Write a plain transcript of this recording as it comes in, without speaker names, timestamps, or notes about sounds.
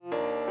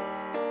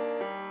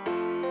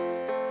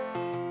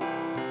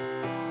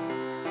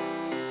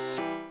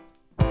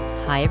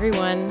Hi,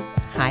 everyone.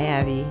 Hi,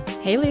 Abby.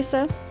 Hey,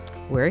 Lisa.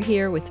 We're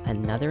here with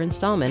another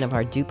installment of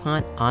our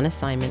DuPont On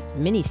Assignment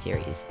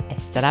mini-series,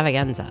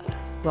 Extravaganza.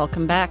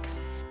 Welcome back.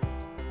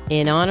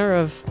 In honor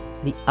of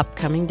the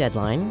upcoming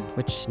deadline,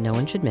 which no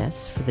one should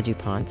miss for the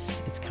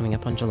DuPonts, it's coming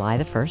up on July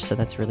the 1st, so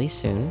that's really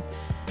soon,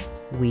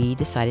 we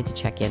decided to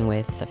check in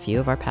with a few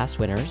of our past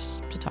winners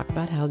to talk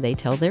about how they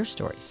tell their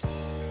stories.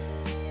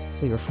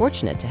 We were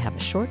fortunate to have a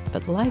short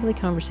but lively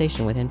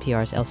conversation with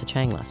NPR's Ailsa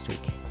Chang last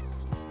week.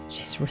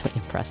 She's really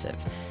impressive.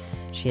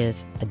 She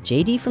has a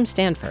JD from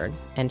Stanford,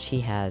 and she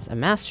has a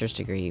master's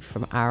degree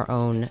from our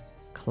own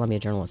Columbia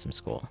Journalism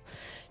School.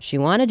 She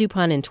won a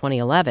DuPont in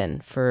 2011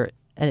 for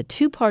a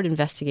two-part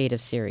investigative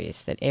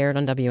series that aired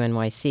on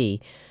WNYC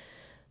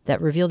that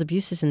revealed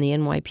abuses in the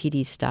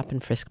NYPD's stop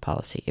and frisk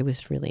policy. It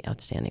was really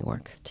outstanding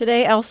work.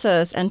 Today,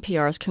 Ailsa is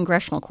NPR's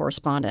congressional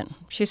correspondent.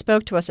 She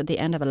spoke to us at the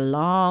end of a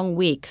long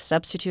week,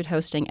 substitute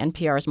hosting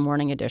NPR's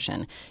Morning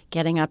Edition,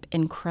 getting up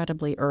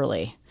incredibly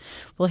early.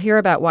 We'll hear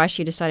about why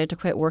she decided to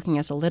quit working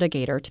as a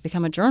litigator to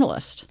become a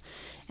journalist.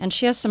 And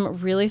she has some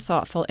really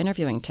thoughtful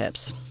interviewing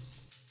tips.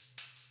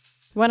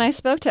 When I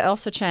spoke to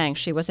Ailsa Chang,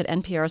 she was at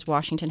NPR's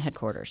Washington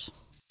headquarters.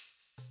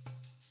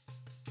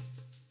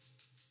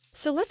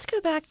 So let's go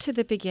back to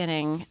the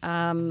beginning,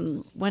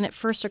 when it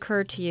first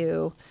occurred to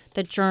you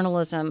that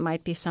journalism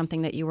might be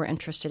something that you were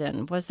interested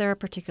in. Was there a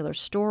particular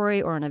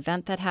story or an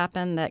event that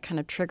happened that kind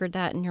of triggered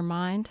that in your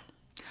mind?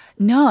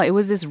 No, it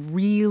was this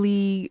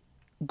really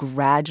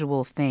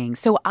gradual thing.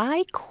 So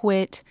I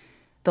quit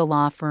the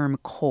law firm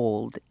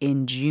cold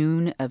in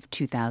June of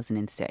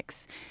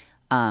 2006.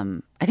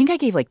 I think I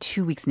gave like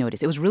 2 weeks'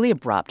 notice. It was really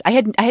abrupt. I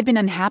had been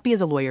unhappy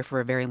as a lawyer for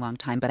a very long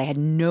time, but I had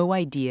no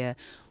idea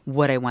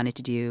what I wanted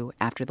to do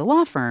after the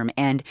law firm.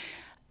 And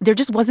there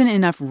just wasn't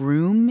enough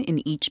room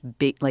in each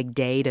big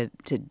day to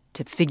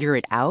figure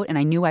it out. And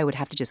I knew I would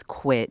have to just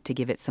quit to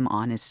give it some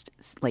honest,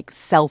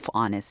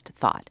 self-honest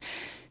thought.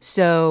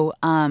 So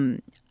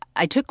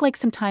I took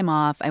some time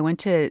off. I went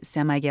to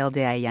San Miguel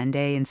de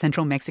Allende in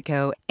central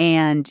Mexico,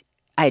 and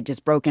I had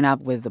just broken up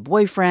with the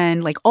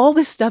boyfriend. All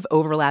this stuff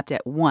overlapped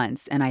at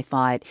once. And I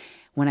thought,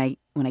 when I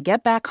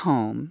get back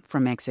home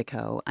from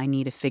Mexico, I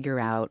need to figure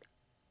out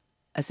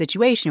a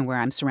situation where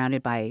I'm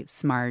surrounded by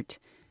smart,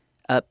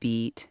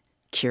 upbeat,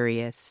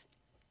 curious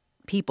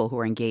people who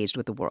are engaged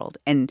with the world.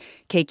 And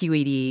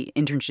KQED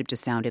internship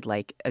just sounded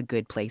like a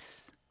good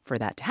place for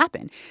that to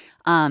happen.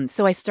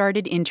 So I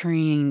started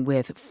interning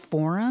with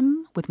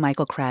Forum with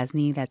Michael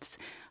Krasny. That's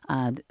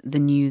the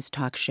news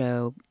talk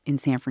show in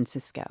San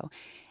Francisco.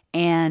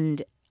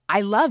 And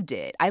I loved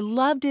it.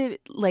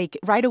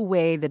 Right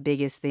away, the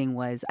biggest thing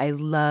was I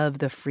love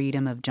the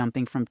freedom of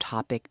jumping from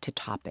topic to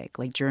topic.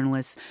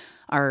 Journalists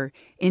are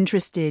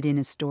interested in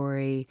a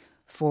story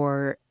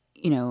for,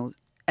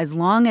 as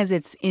long as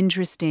it's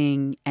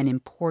interesting and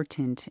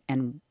important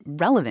and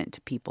relevant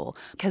to people.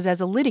 Because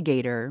as a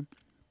litigator,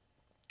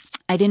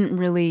 I didn't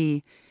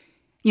really,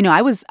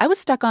 I was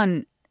stuck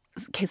on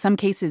some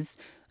cases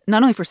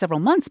not only for several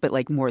months, but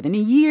more than a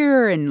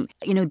year. And,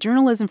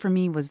 journalism for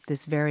me was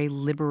this very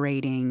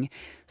liberating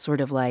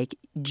sort of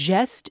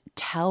just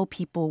tell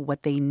people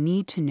what they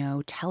need to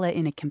know, tell it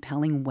in a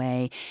compelling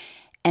way.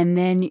 And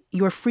then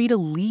you're free to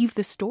leave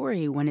the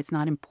story when it's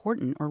not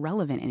important or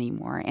relevant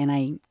anymore. And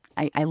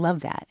I love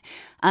that.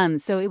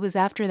 So it was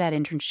after that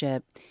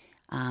internship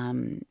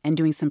and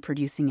doing some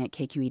producing at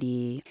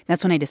KQED,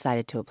 that's when I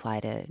decided to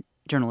apply to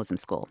journalism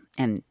school.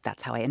 And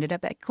that's how I ended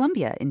up at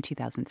Columbia in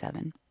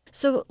 2007.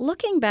 So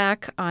looking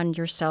back on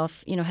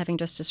yourself, having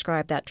just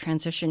described that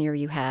transition year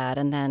you had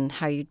and then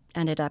how you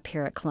ended up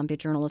here at Columbia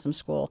Journalism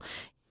School,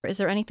 is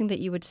there anything that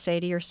you would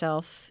say to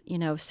yourself,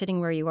 sitting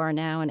where you are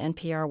now in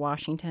NPR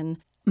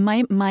Washington?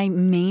 My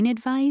main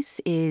advice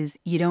is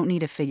you don't need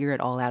to figure it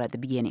all out at the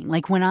beginning.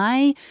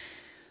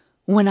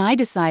 When I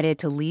decided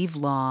to leave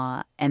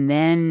law and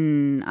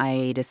then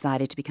I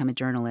decided to become a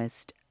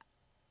journalist,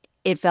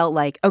 it felt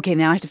like, okay,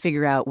 now I have to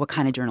figure out what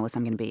kind of journalist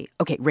I'm going to be.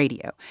 Okay,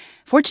 radio.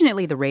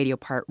 Fortunately, the radio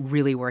part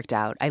really worked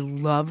out. I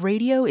love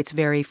radio. It's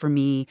very, for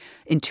me,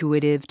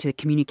 intuitive to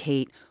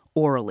communicate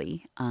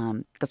orally.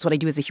 That's what I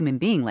do as a human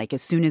being.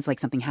 As soon as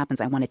something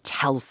happens, I want to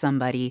tell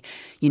somebody,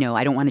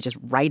 I don't want to just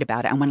write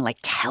about it. I want to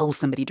tell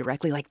somebody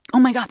directly, oh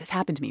my God, this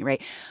happened to me,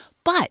 right?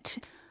 But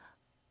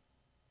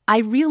I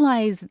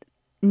realize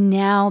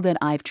now that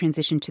I've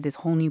transitioned to this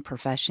whole new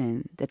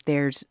profession that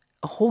there's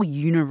a whole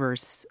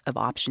universe of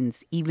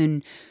options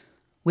even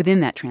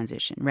within that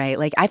transition, right?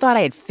 I thought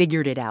I had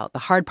figured it out. The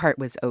hard part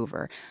was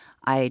over.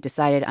 I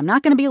decided I'm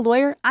not going to be a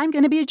lawyer. I'm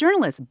going to be a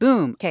journalist.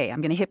 Boom. Okay,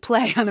 I'm going to hit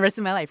play on the rest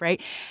of my life,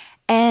 right?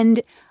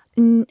 And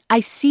I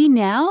see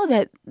now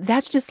that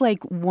that's just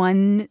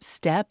one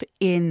step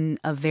in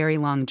a very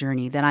long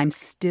journey that I'm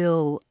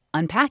still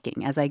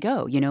unpacking as I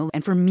go,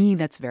 And for me,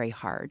 that's very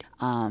hard.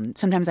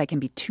 Sometimes I can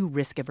be too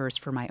risk averse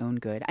for my own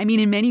good. I mean,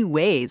 in many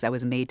ways, I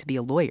was made to be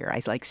a lawyer. I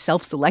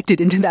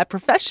self-selected into that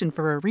profession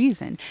for a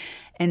reason.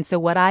 And so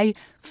what I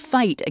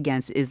fight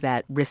against is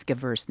that risk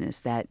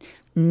averseness, that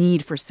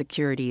need for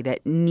security,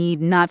 that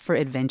need not for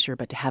adventure,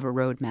 but to have a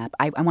roadmap.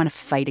 I want to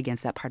fight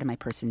against that part of my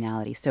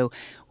personality. So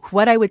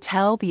what I would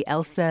tell the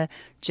Elsa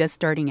just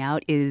starting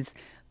out is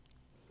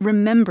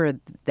remember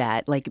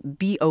that,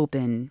 be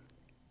open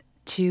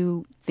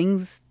to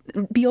things,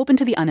 be open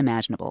to the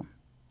unimaginable.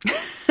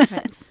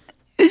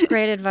 It's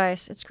great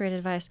advice. It's great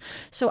advice.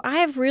 So I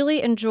have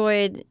really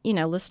enjoyed,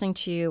 listening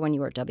to you when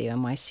you were at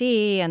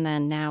WNYC and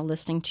then now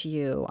listening to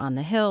you on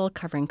the Hill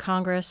covering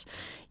Congress.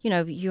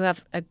 You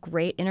have a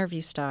great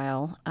interview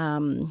style.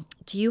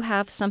 Do you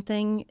have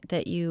something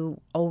that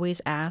you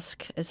always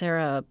ask? Is there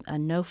a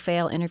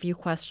no-fail interview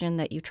question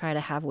that you try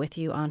to have with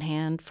you on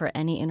hand for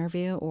any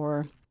interview,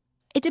 or?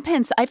 It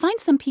depends. I find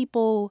some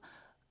people,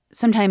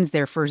 sometimes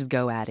their first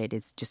go at it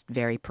is just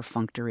very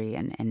perfunctory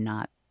and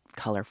not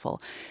colorful.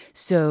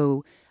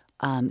 So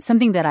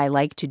something that I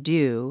like to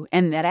do,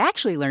 and that I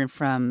actually learned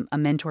from a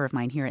mentor of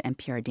mine here at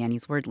NPR, Danny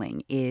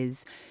Zwerdling,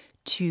 is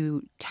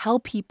to tell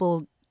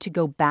people to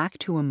go back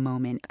to a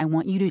moment. I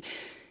want you to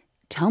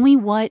tell me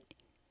what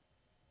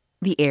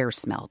the air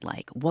smelled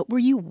like. What were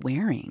you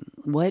wearing?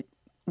 What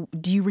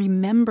do you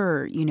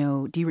remember,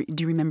 do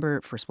you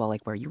remember, first of all,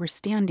 where you were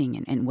standing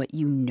and what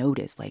you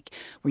noticed?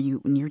 Were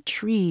you near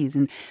trees?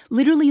 And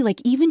literally,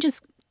 even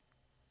just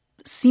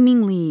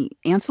seemingly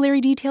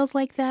ancillary details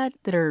like that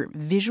are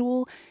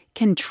visual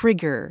can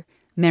trigger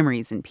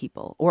memories in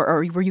people.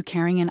 Or were you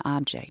carrying an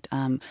object?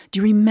 Do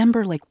you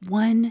remember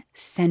one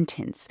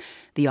sentence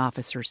the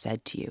officer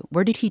said to you?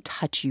 Where did he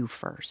touch you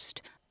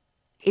first?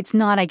 It's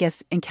not, I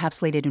guess,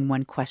 encapsulated in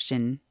one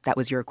question. That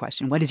was your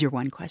question. What is your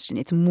one question?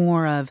 It's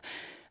more of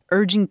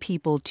urging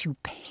people to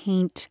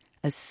paint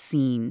a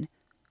scene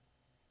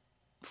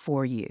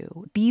for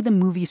you. Be the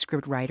movie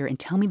script writer and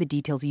tell me the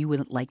details you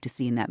would like to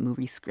see in that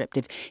movie script.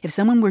 If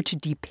someone were to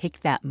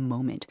depict that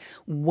moment,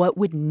 what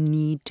would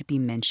need to be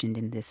mentioned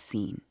in this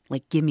scene?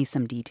 Give me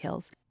some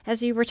details.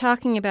 As you were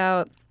talking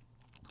about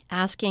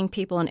asking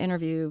people in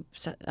interview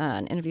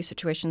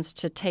situations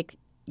to take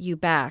you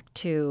back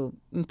to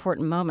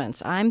important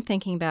moments, I'm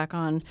thinking back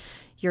on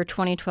your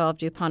 2012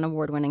 DuPont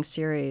Award-winning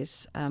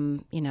series,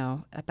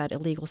 about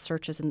illegal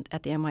searches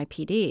at the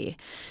NYPD.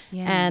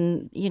 Yeah.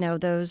 And,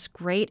 those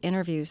great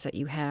interviews that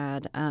you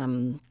had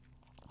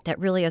that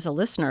really, as a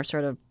listener,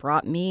 sort of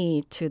brought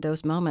me to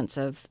those moments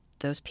of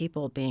those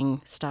people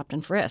being stopped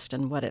and frisked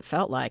and what it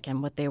felt like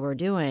and what they were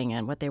doing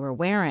and what they were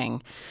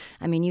wearing.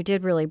 I mean, you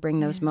did really bring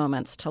those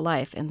moments to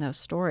life in those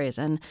stories.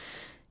 And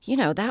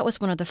that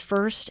was one of the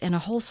first in a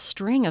whole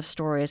string of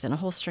stories and a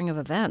whole string of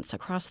events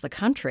across the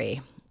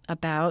country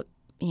about,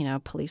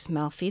 police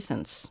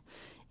malfeasance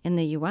in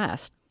the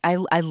U.S.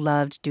 I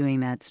loved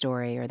doing that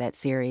story or that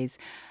series,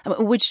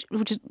 which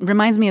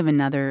reminds me of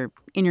another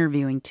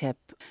interviewing tip.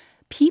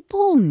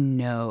 People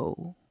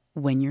know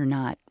when you're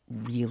not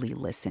really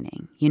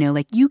listening.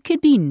 You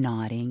could be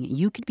nodding,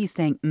 you could be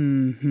saying,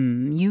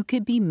 you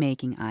could be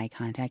making eye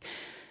contact,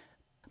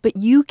 but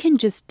you can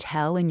just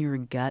tell in your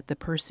gut the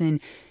person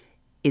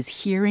is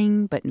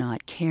hearing but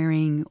not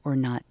caring or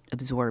not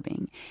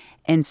absorbing.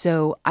 And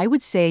so I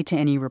would say to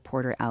any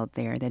reporter out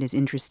there that is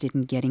interested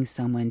in getting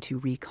someone to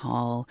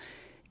recall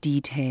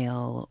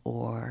detail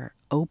or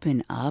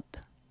open up,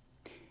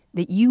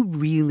 that you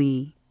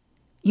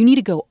need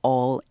to go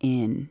all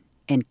in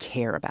and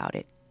care about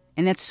it.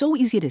 And that's so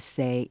easy to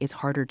say, it's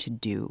harder to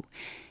do.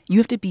 You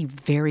have to be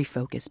very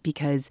focused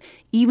because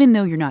even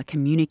though you're not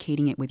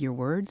communicating it with your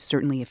words,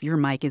 certainly if your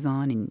mic is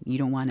on and you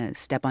don't want to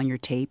step on your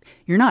tape,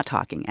 you're not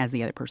talking as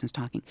the other person's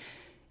talking.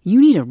 You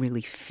need to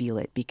really feel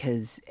it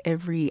because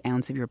every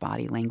ounce of your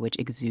body language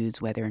exudes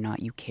whether or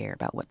not you care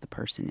about what the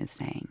person is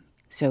saying.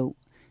 So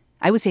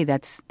I would say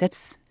that's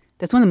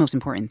one of the most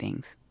important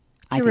things.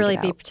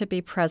 To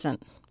be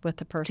present with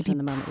the person in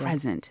the moment.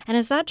 Present. And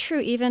is that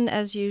true even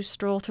as you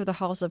stroll through the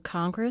halls of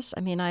Congress?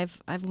 I mean, I've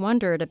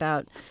wondered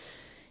about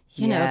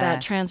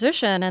that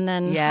transition and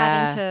then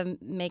having to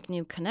make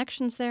new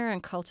connections there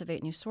and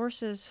cultivate new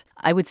sources.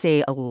 I would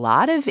say a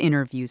lot of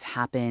interviews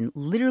happen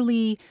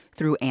literally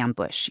through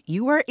ambush.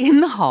 You are in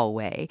the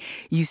hallway.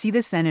 You see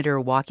the senator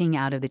walking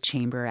out of the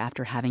chamber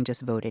after having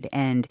just voted,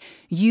 and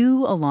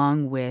you,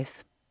 along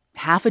with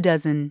half a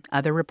dozen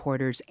other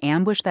reporters,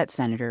 ambush that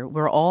senator.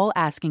 We're all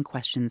asking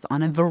questions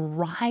on a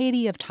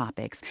variety of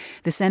topics.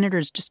 The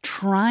senator's just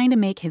trying to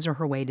make his or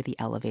her way to the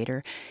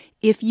elevator.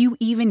 If you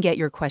even get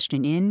your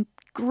question in,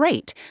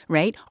 great,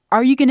 right?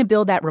 Are you going to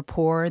build that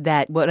rapport,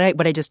 that what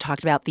I just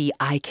talked about, the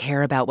I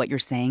care about what you're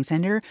saying,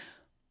 Senator?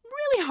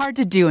 Really hard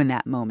to do in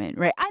that moment,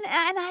 right?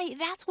 And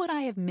that's what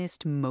I have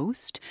missed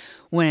most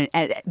when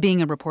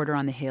being a reporter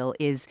on the Hill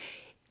is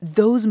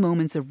those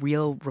moments of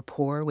real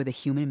rapport with a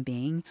human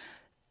being.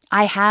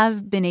 I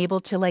have been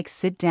able to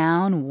sit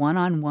down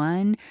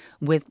one-on-one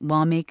with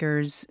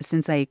lawmakers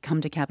since I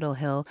come to Capitol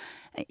Hill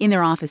in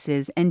their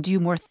offices and do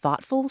more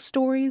thoughtful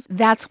stories,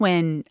 that's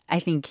when I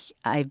think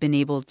I've been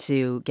able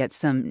to get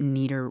some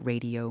neater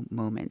radio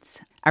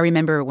moments. I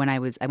remember when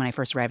I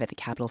first arrived at the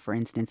Capitol, for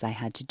instance, I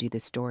had to do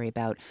this story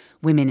about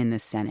women in the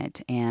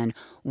Senate. And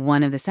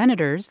one of the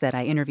senators that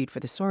I interviewed for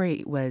the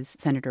story was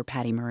Senator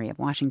Patty Murray of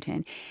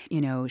Washington.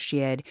 You know, she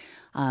had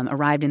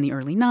arrived in the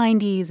early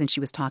 90s, and she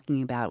was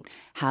talking about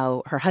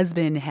how her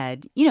husband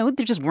had, there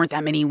just weren't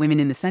that many women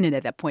in the Senate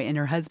at that point, and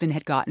her husband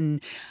had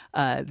gotten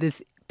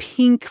this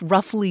pink,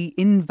 ruffly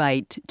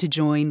invite to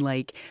join,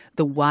 like,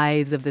 the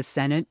Wives of the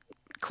Senate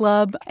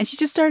Club. And she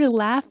just started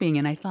laughing.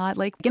 And I thought,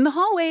 like, in the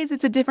hallways,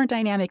 it's a different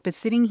dynamic. But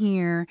sitting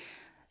here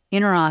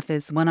in her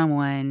office,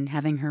 one-on-one,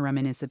 having her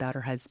reminisce about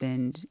her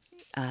husband,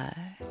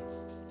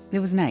 it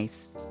was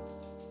nice.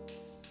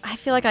 I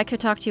feel like I could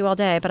talk to you all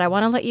day, but I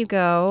want to let you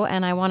go.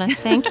 And I want to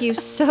thank you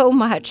so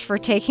much for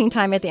taking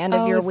time at the end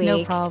of your week.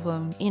 No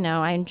problem.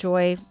 I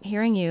enjoy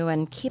hearing you,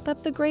 and keep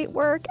up the great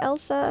work,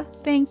 Elsa.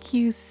 Thank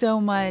you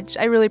so much.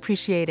 I really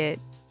appreciate it.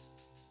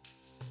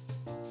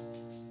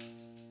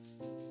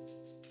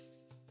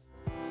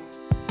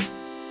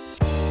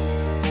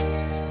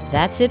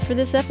 That's it for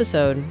this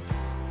episode.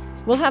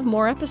 We'll have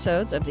more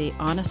episodes of the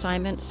On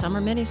Assignment Summer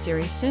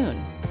Miniseries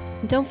soon.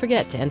 And don't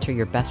forget to enter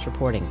your best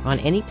reporting on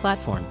any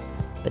platform,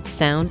 but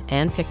sound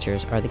and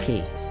pictures are the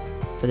key.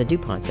 For the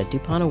DuPonts at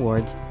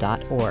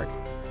DuPontAwards.org.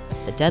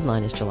 The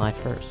deadline is July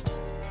 1st.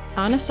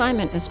 On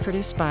Assignment is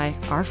produced by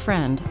our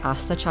friend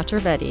Asta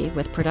Chaturvedi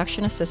with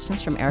production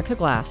assistance from Erica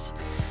Glass.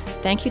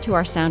 Thank you to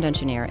our sound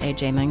engineer,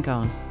 AJ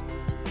Mangone.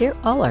 Hear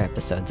all our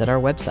episodes at our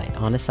website,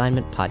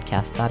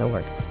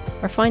 onassignmentpodcast.org,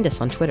 or find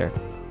us on Twitter.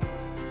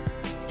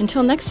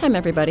 Until next time,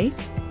 everybody.